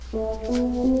Yo,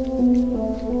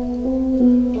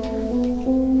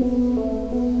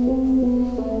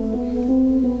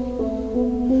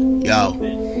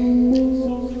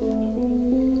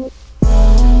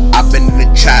 I've been in the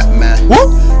trap, man.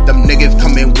 Whoop. Them niggas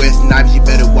coming with knives, you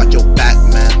better watch your back,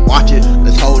 man. Watch it.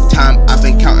 This whole time I've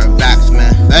been counting racks,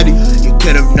 man. Steady. You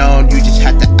could've known, you just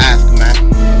had to ask, man.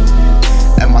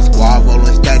 And my squad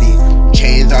rolling steady,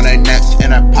 chains on their necks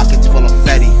and our pockets full of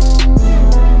Fetty.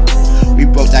 We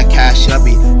broke that cash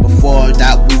chubby. Before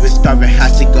that we was starving,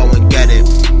 had to go and get it.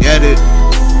 Get it.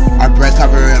 Our bread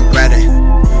cover and breaded.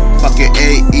 Fucking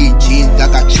AE jeans,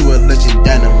 I got true religion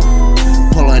denim.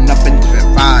 Pulling up in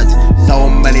different rides.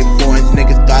 So many foreign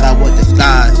niggas thought I was the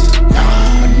size.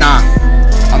 But nah,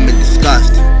 I'm in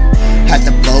disgust. Had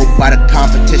to blow by the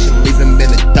competition, leave him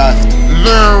in the dust.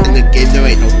 In the game there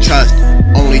ain't no trust.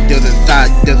 Only deals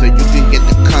inside deals, you can get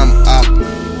to come up.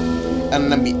 And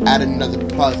let me add another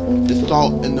plus. The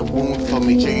salt in the wound, so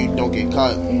make sure you don't get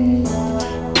cut.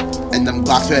 And them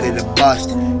Glocks ready to bust.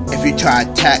 If you try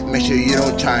to attack, make sure you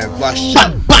don't try and rush.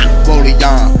 Rolling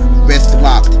on, wrist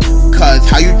locked. Cause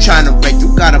how you trying to wreck?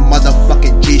 You got a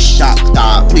motherfucking G-Shock.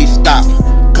 Stop, please stop.